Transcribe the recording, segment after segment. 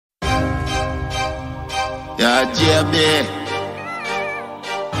Yeah, JB.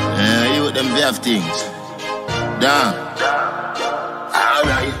 You them have things. Damn.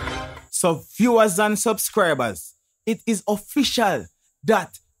 Alright. So viewers and subscribers, it is official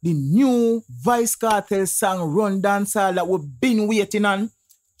that the new Vybz Kartel song Run Dancehall that we've been waiting on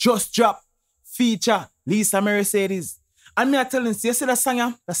just dropped, feature Lisa Mercedez. And me are telling you, see the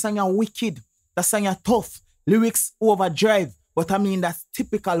song wicked, the song tough, lyrics overdrive, but I mean that's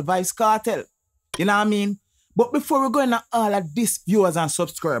typical Vybz Kartel. You know what I mean? But before we go into all of this, viewers and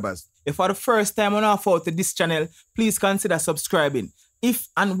subscribers, if for the first time on our to this channel, please consider subscribing. If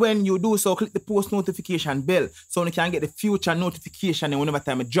and when you do so, click the post notification bell so you can get the future notification whenever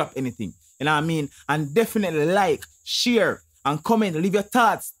time I drop anything. You know what I mean? And definitely like, share, and comment, leave your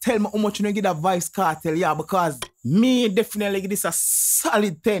thoughts. Tell me how much you give that Vybz Kartel, yeah, because me definitely give this a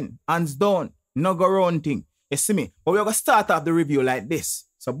solid 10, hands down, no go round thing. You see me? But we're going to start off the review like this.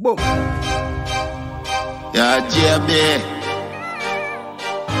 So boom. Yeah, JB.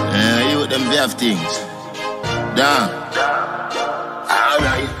 You them have things. Damn.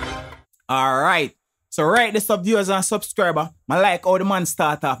 Alright. So right this up, viewers and subscriber, I like how the man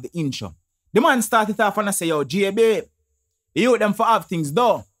start off the intro. The man started off and I say, yo, JB, you them for have things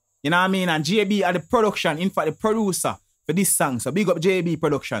though. You know what I mean? And JB are the production, in fact the producer for this song. So big up JB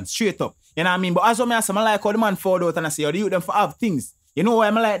production, straight up. You know what I mean? But as well, I say, I like how the man forward out and I say, yo, you them for have things. You know why I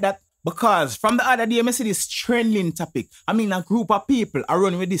like that? Because from the other day, I see this trending topic. I mean, a group of people are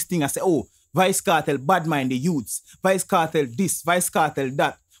running with this thing. I say, oh, Vybz Kartel bad mind the youths. Vybz Kartel this, Vybz Kartel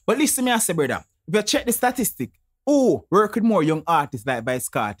that. But listen to me, I say, brother, if you check the statistic, oh, work with more young artists like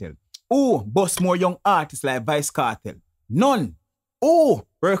Vybz Kartel. Oh, boss more young artists like Vybz Kartel. None. Oh,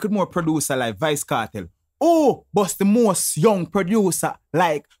 work with more producer like Vybz Kartel. Oh, boss the most young producer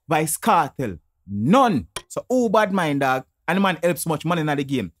like Vybz Kartel. None. So, oh, bad mind, dog. And the man helps much money in the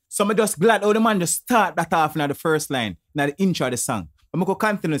game. So I'm just glad how the man just start that off in the first line, in the intro of the song. But I'm going to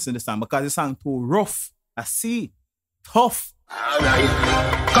continue in the song because the song too rough. I see. Tough. Alright.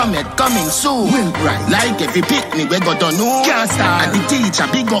 Coming soon. Will right. Like every picnic we got to know. Can't start. And the teacher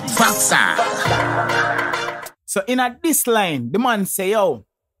big up Vaxa. So in this line, the man say, yo,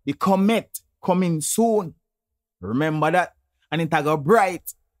 the comet coming soon. Remember that? And it go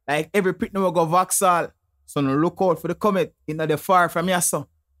bright. Like every picnic we go Vaxall. So no look out for the comet in the far from here, so.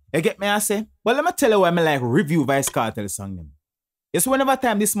 You get me, I say? But let me tell you why I like review Vybz Kartel song them. Yes, whenever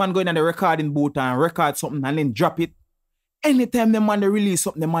time this man go in the recording booth and record something and then drop it, anytime the man they release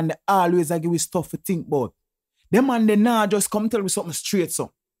something, the man they always give you stuff to think about. The man they now just come tell me something straight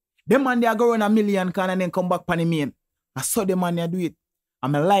so. The man they go run a million can and then come back pan the main. I saw the man they do it.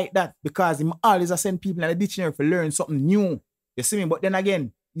 And I like that because he always send people in the dictionary to learn something new. You see me? But then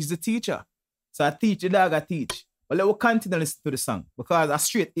again, he's the teacher. So I teach, the dog I teach. But let me continue to listen to the song because I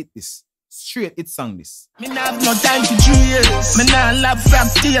straight hit this. Straight hit song this. Me nah have no time to chill. Me nah love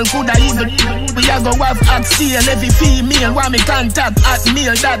frack tail. Coulda even we a go have at sale. Every female want me contact at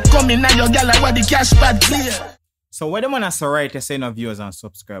mail. That coming now your gal where the cash pad clear. So what the man has to write to say no viewers and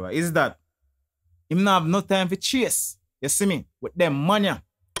subscribers is that him not have no time for chase. You see me? With them money.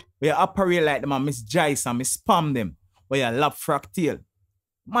 We operate like them and miss Jice and miss spam them. Where you love frack tail.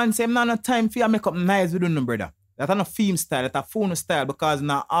 Man say him not no time for you make up nice with you, brother. That's not a theme style, that's a phone style because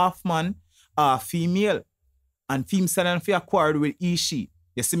now half man are female. And female style and for acquired with she.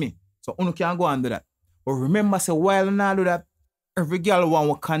 You see me? So you can go and do that. But remember, say while you not do that, every girl want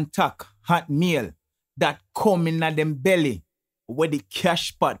to contact hot male that come in at them belly where the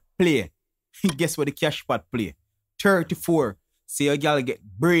cash pot play. Guess what the cash pot play? 34. See your girl get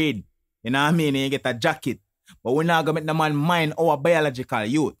braid. You know what I mean? And you get a jacket. But we're not going to make the man mind our biological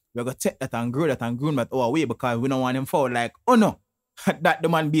youth. We're going to take that and grow that our way because we don't want him forward like, oh no. That the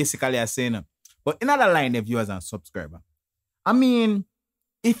man basically is saying. But another line, the viewers and subscribers. I mean,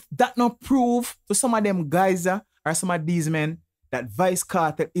 if that not prove to some of them guys or some of these men that Vybz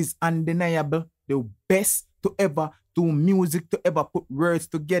Kartel is undeniable, the best to ever do music, to ever put words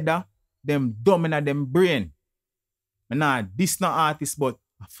together, them dumb in them brain. But nah, this not artist, but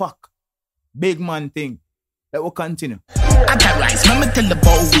fuck. Big man thing. Let us continue. Otherwise, mama tell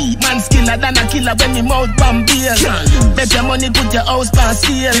about weed. Man's killer than a killer when he mouth bomb beer. Bet your money, put your house pan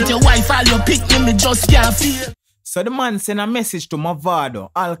sale. With your wife, all your pick me just can't feel. So the man send a message to Mavado,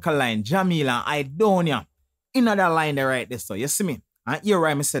 Alkaline, Jamila, Idonia. In another line they write this, so you see me? And here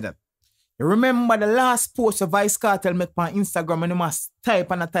I said that. You remember the last post of Vybz Kartel make on Instagram and you must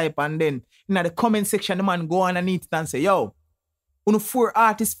type and then in the comment section the man go underneath it and say, yo, you know 4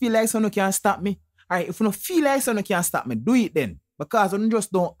 artists feel like someone can't stop me. Alright, if you don't feel like someone can't stop me, do it then. Because you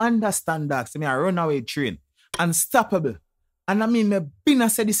just don't understand that. So I runaway train. Unstoppable. And I mean, I've been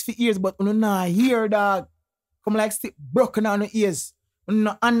said this for years, but you not hear, dog. come like stick broken on the ears. You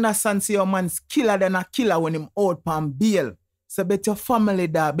no understand say your man's killer than a killer when him out pan bail. So bet your family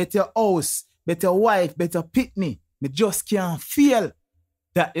dog, bet your house, bet your wife, bet your pitney. Me just can't feel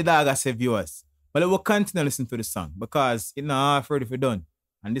that the dog has viewers. But I will continue to listen to the song because it's not half ready for done.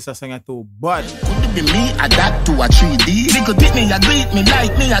 And this is a song I too bad. Could it be me, adapt to a 3D? Little bit me, I greet me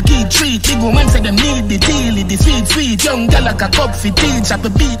like me, I keep treat. Big woman say them need the deal, the sweet. Young girl like a cup for teach, I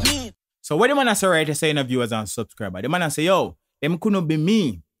beat me. So what the man has right to say in the viewers and subscribers? The man has say, yo, them couldn't be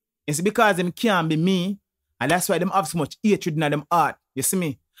me. It's because them can't be me. And that's why them have so much hatred in them heart. You see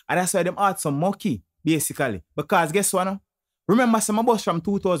me? And that's why them heart so mucky, basically. Because guess what? No? Remember some boss from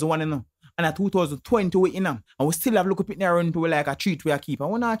 2001, you know? And at 2020 we in them. And we still have look up it around to like a treat we keep.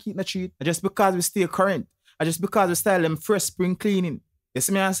 And we not keep the treat. And just because we stay current. And just because we style them first spring cleaning. You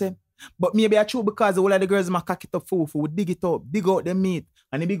see me I say? But maybe I true because all of the girls might cock it up for we dig it up, dig out the meat.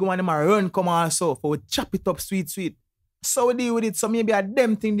 And the big one them a run come also for we chop it up sweet. So we deal with it. So maybe a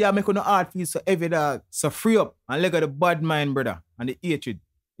them thing they are making the heart feel so heavy dog. So free up and let go the bad mind brother. And the hatred.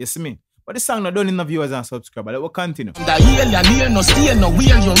 You see me? But the song not done in the viewers and subscribers. Let us continue. The alien here no stay no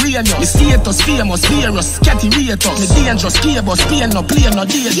where you real no. The status famous virus catty rate up. The dangerous key but stay no play no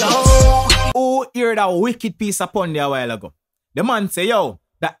danger. Who hear that wicked piece upon there a while ago? The man say, yo,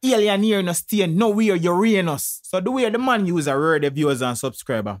 the alien here no stay nowhere Uranus. So the way the man use a word the viewers and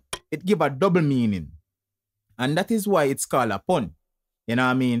subscribers, it give a double meaning. And that is why it's called a pun. You know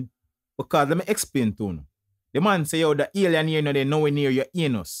what I mean? Because let me explain to you. The man say, yo, the alien here no they nowhere near your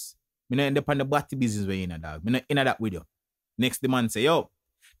anus. Me not end up on the body business way in a dog. Me not in that with you. Next the man say, yo,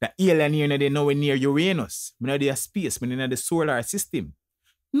 the alien here they nowhere near Uranus. Me not there space. Me not the solar system.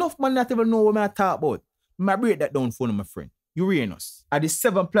 Enough man not even know what I talk about. I break that down for you, my friend. Uranus are the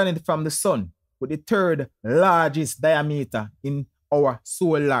 7th planet from the sun with the 3rd largest diameter in our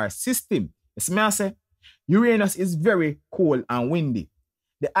solar system. You see me I say? Uranus is very cold and windy.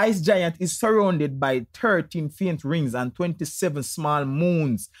 The ice giant is surrounded by 13 faint rings and 27 small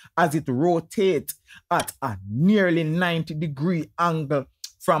moons as it rotates at a nearly 90-degree angle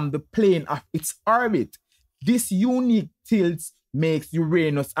from the plane of its orbit. This unique tilt makes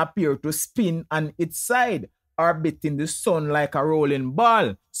Uranus appear to spin on its side, orbiting the sun like a rolling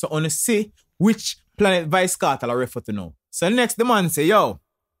ball. So on see which planet Vybz Kartel I refer to now. So next the man say, yo,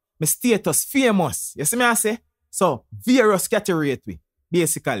 my status famous. You see me I say? So virus category we.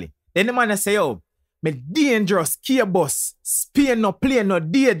 Basically. Then the man say, yo, me dangerous, key boss, spear no play no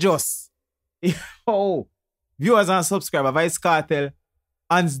dangerous. Yo, viewers and subscribers, Vybz Kartel,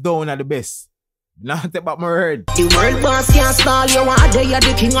 hands down are the best. Now take back my word. The world boss can't stall you, are they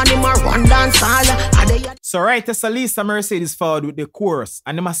the king and them a run dancehall. So right, as Lisa Mercedez forward with the chorus,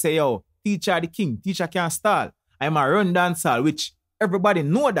 and they must say, yo, teacher the king, teacher can't stall. I'm a run dancehall, which everybody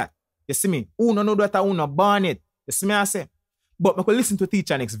know that. You see me? Who no know that I wanna burn it. You see me I say? But I could listen to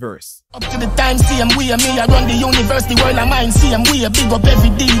teacher next verse. Up to the time, same way, me I run the university world of mine, same way, big up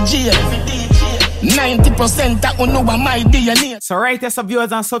every DJ. 90% that know what my DNA. So right as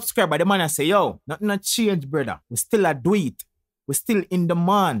viewers and subscribers, the man I say, yo, nothing not change, brother. We still a do it. We still in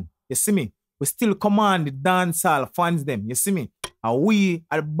demand. You see me? We still command the dancehall fans them. You see me? And we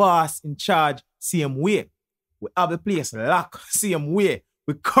are the boss in charge, same way. We have the place locked, same way.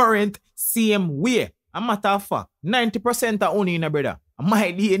 We current, same way. A matter of fact, 90% are only in a brother. And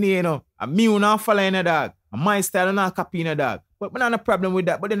my DNA, you know, and me who not follow in a dog. And my style not copy in a dog. But I don't have a problem with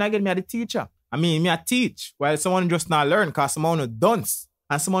that. But then again, me are the teacher. I mean, me I teach. While someone just not learn because someone who dunce.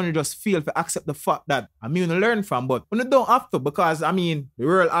 And someone who just feel to accept the fact that I mean to learn from. But you don't have to because, I mean, the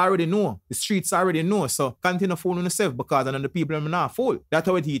world already know. The streets already know. So continue fooling yourself because I know the people are not fool. That's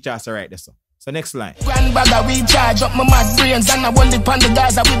how we teach us right there, so. So next line. Grandbagger, we charge up my mad brains and I want the panda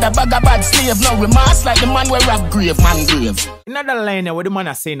guys with a bag of bad slave. Now we mask like the man where rap grave, man grave. Another line there where the man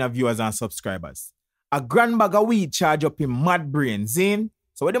are saying to viewers and subscribers. A grandbagger weed charge up in mad brains, in.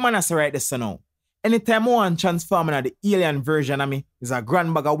 So what the man has right this now. Anytime I want transform in the alien version of me, is a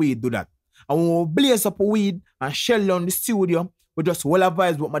grandbagger weed do that. And when we blaze up a weed and shell down the studio, we just well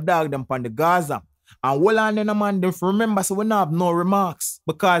advise with my dog them on the Gaza. And well on then the man them remember so we don't have no remarks.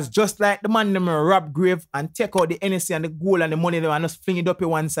 Because just like the man them rob grave and take out the NSC and the gold and the money them and just fling it up in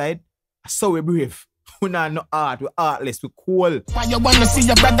one side, so we brave. We not no art, we artless, we cool. Why you wanna see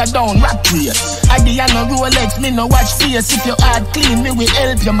your brother down, rap race? I be on no Rolex, me no watch face. If your heart clean, me will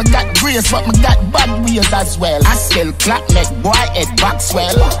help you. Me got grace, but me got bad ways as well. I still clap, make boy head back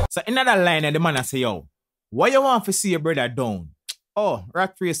swell. So another line and the man I say, yo, why you want to see your brother down? Oh,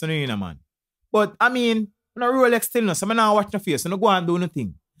 rat face on you, man. But I mean, no Rolex still no, so I not watch no face, so no go and do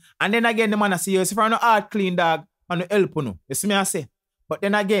nothing. And then again, the man I say, yo, if I no heart clean dog, I no help no. You see me I say? But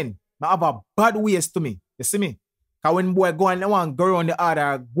then again, I have a bad ways to me. You see me? Cause when boy go and they want go around the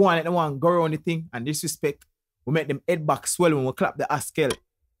other, go on and they want go around the thing and disrespect, we make them head back swell when we clap the askel.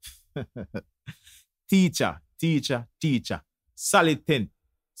 Teacher. Solid 10.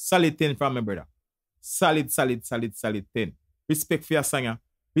 Solid 10 from my brother. Solid 10. Respect for your singer.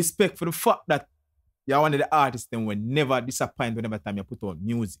 Respect for the fact that you're one of the artists that will never disappoint whenever time you put on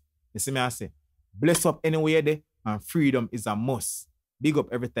music. You see me I say? Bless up anywhere there and freedom is a must. Big up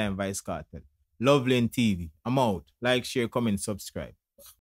every time, Vybz Kartel. Love Lane TV. I'm out. Like, share, comment, subscribe.